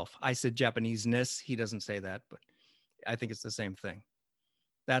culture itself. I said Japaneseness. He doesn't say that, but I think it's the same thing.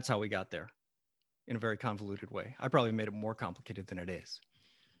 That's how we got there in a very convoluted way. I probably made it more complicated than it is.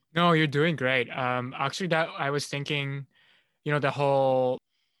 No, you're doing great. Actually, that I was thinking, the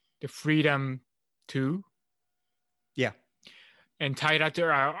freedom to. Yeah. And tied up to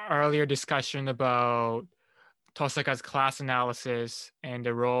our earlier discussion about Tosaka's class analysis and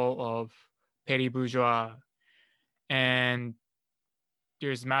the role of petty bourgeois. And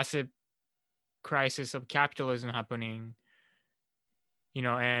there's massive crisis of capitalism happening,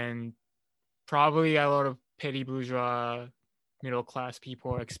 and probably a lot of petty bourgeois middle class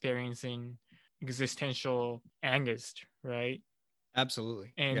people are experiencing existential angst, right?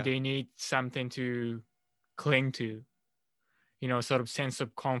 Absolutely. And they need something to cling to, sort of sense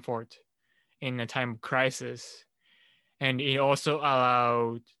of comfort in a time of crisis. And it also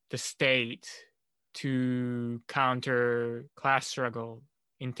allowed the state to counter class struggle,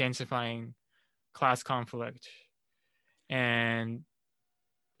 intensifying class conflict, and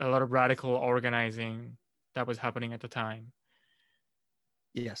a lot of radical organizing that was happening at the time.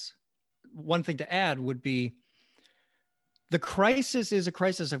 Yes. One thing to add would be the crisis is a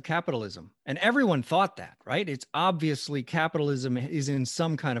crisis of capitalism. And everyone thought that, right? It's obviously capitalism is in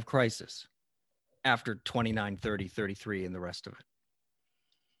some kind of crisis after 29, 30, 33, and the rest of it.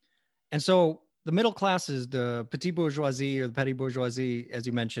 And so the middle classes, the petit bourgeoisie or the petty bourgeoisie, as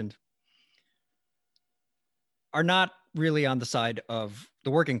you mentioned, are not really on the side of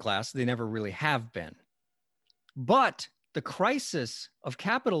the working class. They never really have been. But the crisis of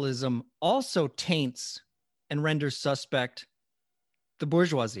capitalism also taints and renders suspect the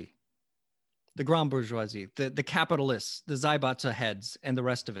bourgeoisie, the grand bourgeoisie, the capitalists, the Zaibatsa heads, and the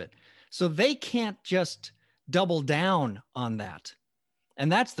rest of it. So they can't just double down on that.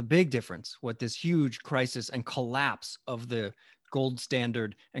 And that's the big difference with this huge crisis and collapse of the gold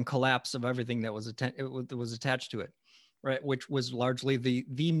standard and collapse of everything that was attached to it, right? Which was largely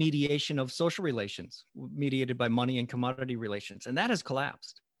the mediation of social relations, mediated by money and commodity relations. And that has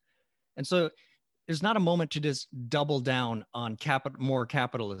collapsed. And so there's not a moment to just double down on more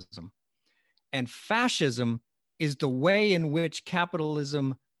capitalism. And fascism is the way in which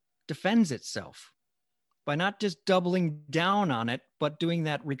capitalism defends itself by not just doubling down on it, but doing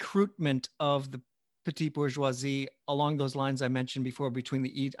that recruitment of the petite bourgeoisie along those lines I mentioned before between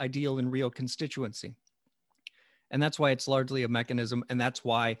the ideal and real constituency. And that's why it's largely a mechanism. And that's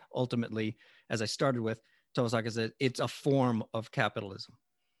why ultimately, as I started with, Towasaka said, it's a form of capitalism.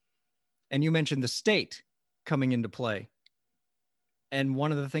 And you mentioned the state coming into play. And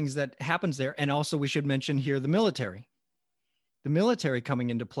one of the things that happens there, and also we should mention here the military coming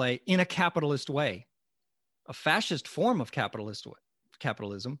into play in a capitalist way, a fascist form of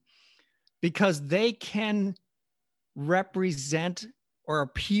capitalism, because they can represent or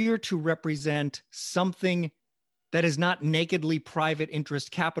appear to represent something that is not nakedly private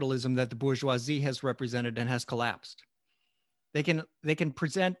interest capitalism that the bourgeoisie has represented and has collapsed. They can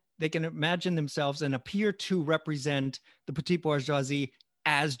imagine themselves and appear to represent the petite bourgeoisie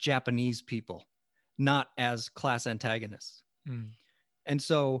as Japanese people, not as class antagonists. And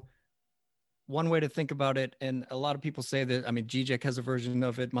so one way to think about it, and a lot of people say that, I mean, Zizek has a version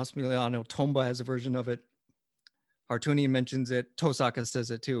of it, Massimiliano Tomba has a version of it, Hartunian mentions it, Tosaka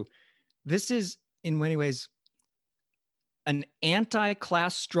says it too. This is in many ways an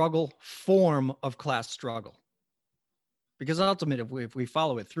anti-class struggle form of class struggle. Because ultimately, if we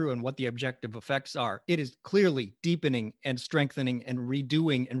follow it through and what the objective effects are, it is clearly deepening and strengthening and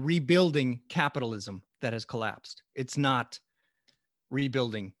redoing and rebuilding capitalism that has collapsed. It's not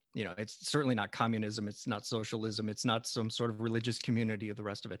rebuilding, it's certainly not communism. It's not socialism. It's not some sort of religious community or the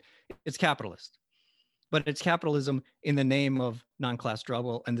rest of it. It's capitalist. But it's capitalism in the name of non-class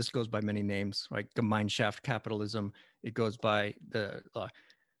struggle. And this goes by many names, right? Gemeinschaft capitalism. It goes by the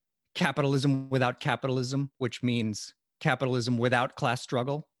capitalism without capitalism, which means capitalism without class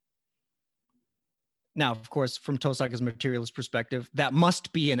struggle. Now, of course, from Tosaka's materialist perspective, that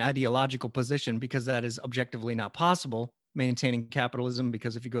must be an ideological position because that is objectively not possible, maintaining capitalism,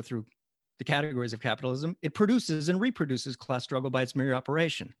 because if you go through the categories of capitalism, it produces and reproduces class struggle by its mere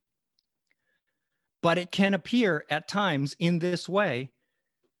operation. But it can appear at times in this way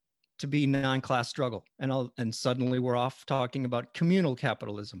to be non-class struggle. And suddenly we're off talking about communal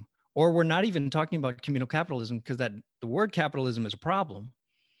capitalism. Or we're not even talking about communal capitalism because the word capitalism is a problem.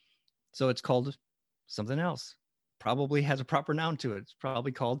 So it's called something else. Probably has a proper noun to it. It's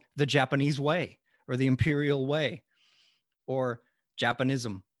probably called the Japanese way or the imperial way or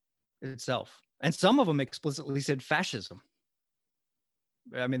Japanism itself. And some of them explicitly said fascism.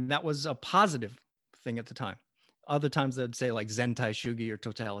 I mean, that was a positive thing at the time. Other times they'd say like Zentai Shugi or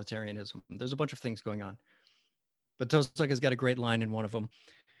totalitarianism. There's a bunch of things going on. But Tosaka's got a great line in one of them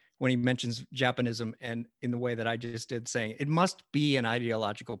when he mentions Japanism and in the way that I just did, saying it must be an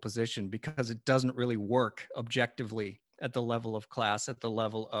ideological position because it doesn't really work objectively at the level of class, at the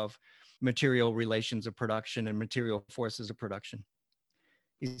level of material relations of production and material forces of production.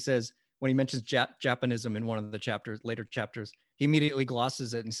 He says, when he mentions Japanism in one of the later chapters, he immediately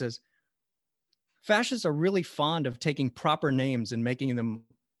glosses it and says, fascists are really fond of taking proper names and making them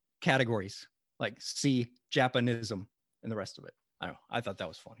categories, like see Japanism and the rest of it. I don't know. I thought that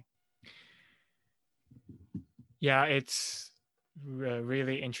was funny. Yeah, it's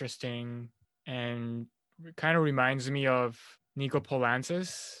really interesting and kind of reminds me of Nico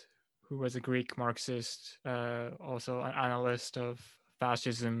Poulantzas, who was a Greek Marxist, also an analyst of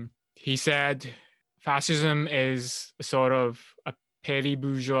fascism. He said fascism is sort of a petty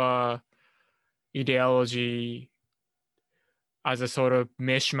bourgeois ideology as a sort of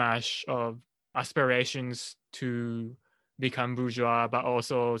mishmash of aspirations to become bourgeois, but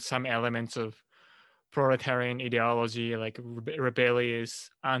also some elements of proletarian ideology, like rebellious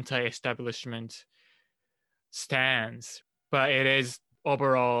anti-establishment stance. But it is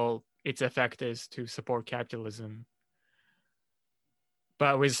overall, its effect is to support capitalism,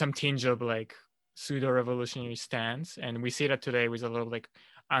 but with some tinge of like pseudo-revolutionary stance. And we see that today with a little like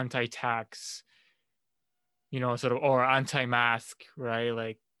anti-tax, sort of, or anti-mask, right?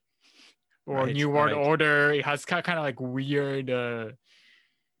 Like, or Right, New World right. Order. It has kind of like weird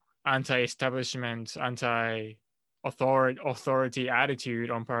anti-establishment, anti-authority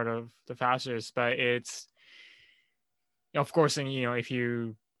attitude on part of the fascists. But it's, of course, and if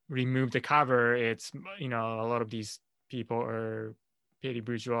you remove the cover, it's a lot of these people are petty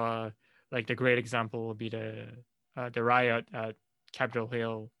bourgeois. Like the great example would be the riot at Capitol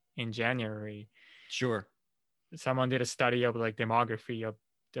Hill in January. Sure. Someone did a study of like demography of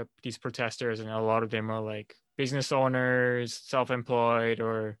these protesters, and a lot of them are like business owners, self-employed,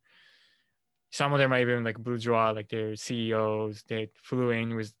 or some of them are even like bourgeois, like they're CEOs. They flew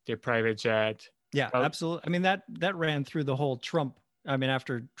in with their private jet. Yeah, absolutely. I mean, that ran through the whole Trump. I mean,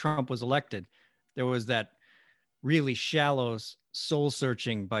 after Trump was elected, there was that really shallow soul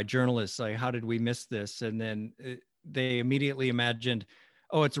searching by journalists. Like, how did we miss this? And then they immediately imagined,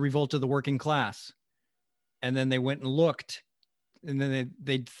 oh, it's a revolt of the working class. And then they went and looked, and then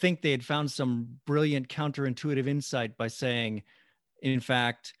they'd think they had found some brilliant counterintuitive insight by saying, in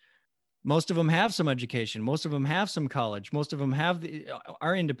fact, most of them have some education, most of them have some college, most of them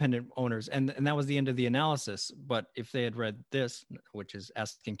are independent owners, and that was the end of the analysis. But if they had read this, which is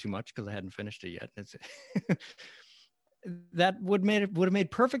asking too much because I hadn't finished it yet, that would have made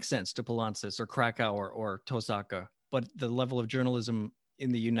perfect sense to Poulantzas or Krakauer or Tosaka. But the level of journalism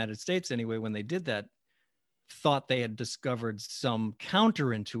in the United States, anyway, when they did that, thought they had discovered some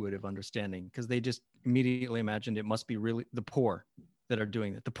counterintuitive understanding, because they just immediately imagined it must be really the poor that are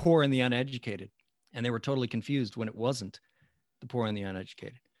doing it, the poor and the uneducated. And they were totally confused when it wasn't the poor and the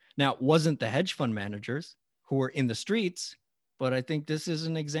uneducated. Now, it wasn't the hedge fund managers who were in the streets, but I think this is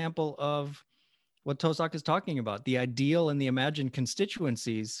an example of what Tosaka is talking about. The ideal and the imagined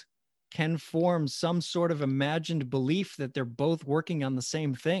constituencies can form some sort of imagined belief that they're both working on the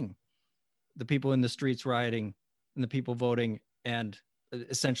same thing. The people in the streets rioting and the people voting, and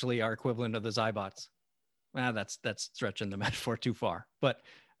essentially our equivalent of the Zybots. That's stretching the metaphor too far, but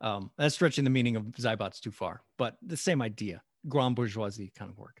that's stretching the meaning of Zybots too far. But the same idea, grand bourgeoisie kind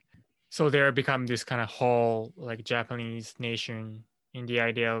of work. So they're become this kind of whole like Japanese nation in the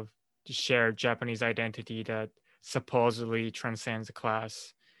idea of the shared Japanese identity that supposedly transcends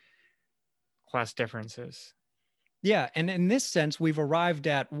class differences. Yeah, and in this sense, we've arrived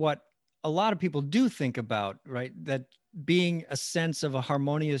at what a lot of people do think about, right? That being a sense of a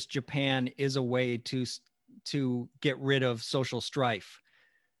harmonious Japan is a way to get rid of social strife.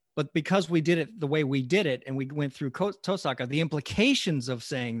 But because we did it the way we did it, and we went through Tosaka, the implications of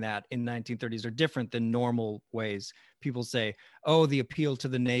saying that in 1930s are different than normal ways. People say, oh, the appeal to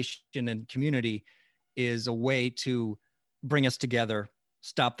the nation and community is a way to bring us together,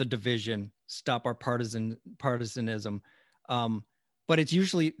 stop the division, stop our partisanism. But it's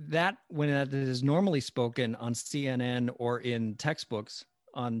usually that when that is normally spoken on CNN or in textbooks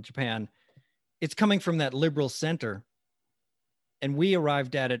on Japan, it's coming from that liberal center. And we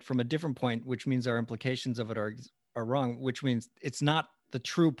arrived at it from a different point, which means our implications of it are wrong, which means it's not the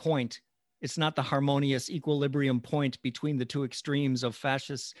true point. It's not the harmonious equilibrium point between the two extremes of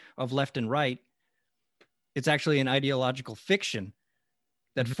fascists, of left and right. It's actually an ideological fiction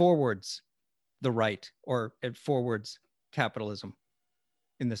that forwards the right, or it forwards capitalism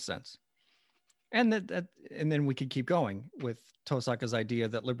in this sense. And and then we could keep going with Tosaka's idea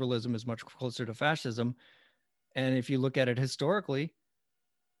that liberalism is much closer to fascism. And if you look at it historically,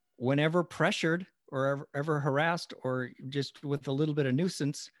 whenever pressured or ever harassed or just with a little bit of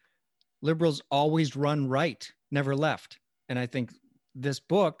nuisance, liberals always run right, never left. And I think this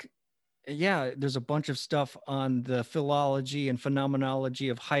book, yeah, there's a bunch of stuff on the philology and phenomenology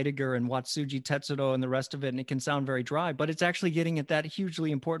of Heidegger and Watsuji Tetsudo and the rest of it, and it can sound very dry, but it's actually getting at that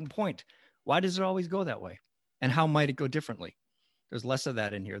hugely important point. Why does it always go that way? And how might it go differently? There's less of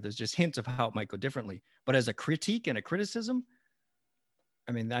that in here. There's just hints of how it might go differently. But as a critique and a criticism,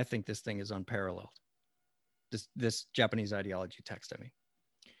 I mean, I think this thing is unparalleled. This Japanese ideology text, I mean.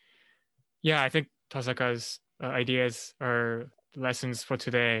 Yeah, I think Tosaka's ideas are lessons for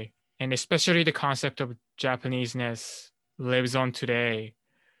today. And especially the concept of Japaneseness lives on today.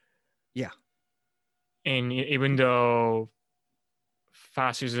 Yeah. And even though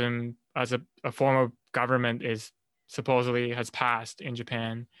fascism as a form of government is supposedly has passed in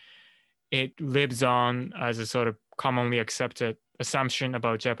Japan, it lives on as a sort of commonly accepted assumption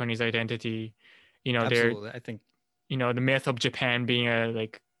about Japanese identity. Absolutely. I think, the myth of Japan being a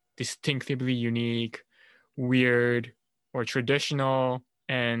like distinctively unique, weird, or traditional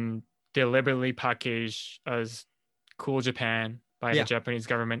and deliberately packaged as cool Japan by the Japanese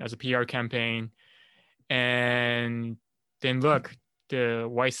government as a PR campaign. And then look, the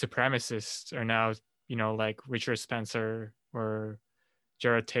white supremacists are now, like Richard Spencer or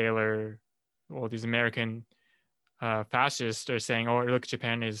Jared Taylor, all these American fascists are saying, oh, look,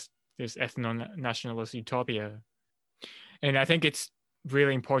 Japan is this ethno-nationalist utopia. And I think it's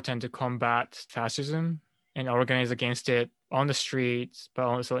really important to combat fascism and organize against it on the streets, but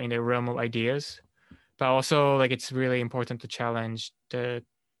also in the realm of ideas. But also, like, it's really important to challenge the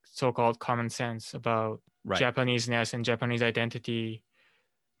so-called common sense about Japaneseness and Japanese identity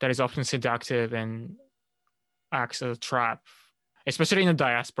that is often seductive and acts as a trap. Especially in the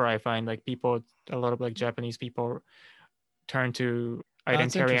diaspora, I find like a lot of like Japanese people turn to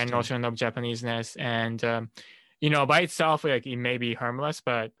identitarian notion of Japaneseness, and by itself, like it may be harmless,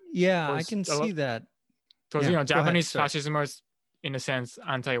 but I can see that. Because Japanese fascism was, in a sense,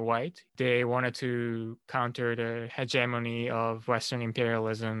 anti-white. They wanted to counter the hegemony of Western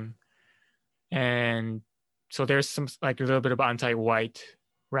imperialism, and so there's some like a little bit of anti-white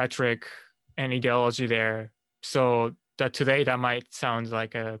rhetoric and ideology there. So that today that might sound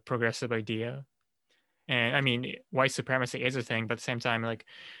like a progressive idea. And I mean, white supremacy is a thing, but at the same time, like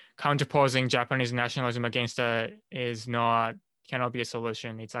counterposing Japanese nationalism against that cannot be a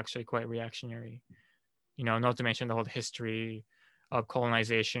solution. It's actually quite reactionary. Not to mention the whole history of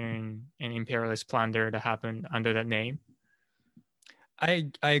colonization and imperialist plunder that happened under that name.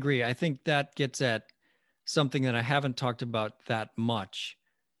 I agree. I think that gets at something that I haven't talked about that much.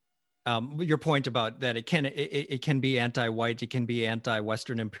 Your point about that it can be anti-white, it can be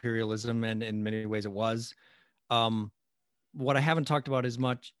anti-Western imperialism, and in many ways it was. What I haven't talked about as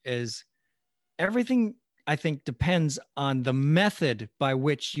much is everything, I think, depends on the method by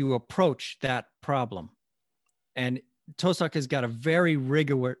which you approach that problem. And Tosaka has got a very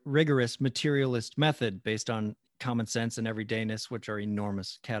rigorous materialist method based on common sense and everydayness, which are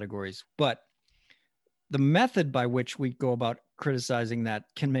enormous categories. But the method by which we go about criticizing that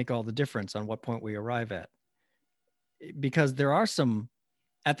can make all the difference on what point we arrive at. Because there are some,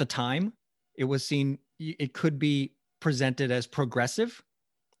 at the time, it was seen, it could be presented as progressive,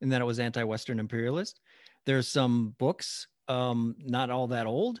 and that it was anti-Western imperialist. There's some books, not all that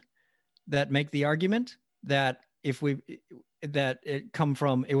old, that make the argument that it was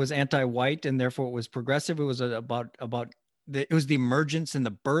anti-white and therefore it was progressive. It was it was the emergence and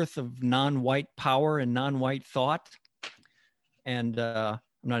the birth of non-white power and non-white thought. And I'm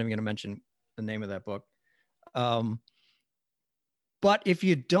not even going to mention the name of that book. But if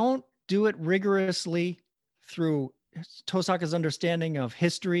you don't do it rigorously through Tosaka's understanding of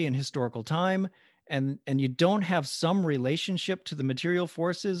history and historical time, and you don't have some relationship to the material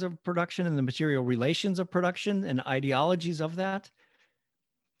forces of production and the material relations of production and ideologies of that,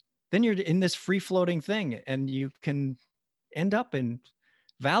 then you're in this free-floating thing, and you can end up in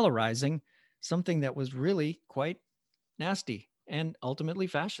valorizing something that was really quite nasty and ultimately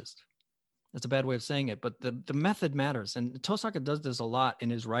fascist. That's a bad way of saying it, but the method matters. And Tosaka does this a lot in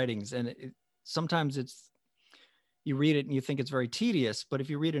his writings. And sometimes you read it and you think it's very tedious, but if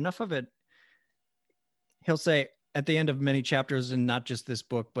you read enough of it, he'll say at the end of many chapters, and not just this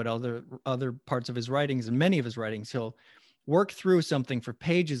book, but other parts of his writings and many of his writings, he'll work through something for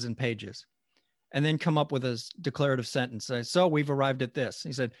pages and pages and then come up with a declarative sentence. So we've arrived at this.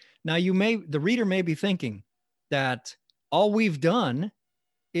 He said, now the reader may be thinking that all we've done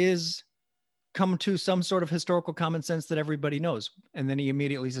is come to some sort of historical common sense that everybody knows. And then he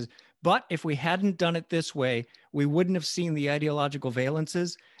immediately says, but if we hadn't done it this way, we wouldn't have seen the ideological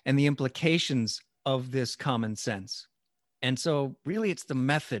valences and the implications of this common sense. And so really it's the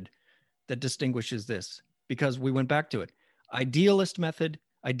method that distinguishes this, because we went back to it. Idealist method,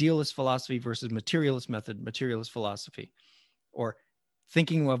 idealist philosophy versus materialist method, materialist philosophy, or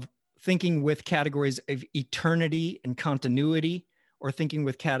thinking with categories of eternity and continuity, or thinking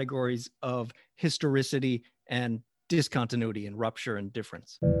with categories of historicity and discontinuity and rupture and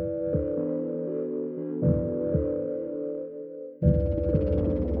difference.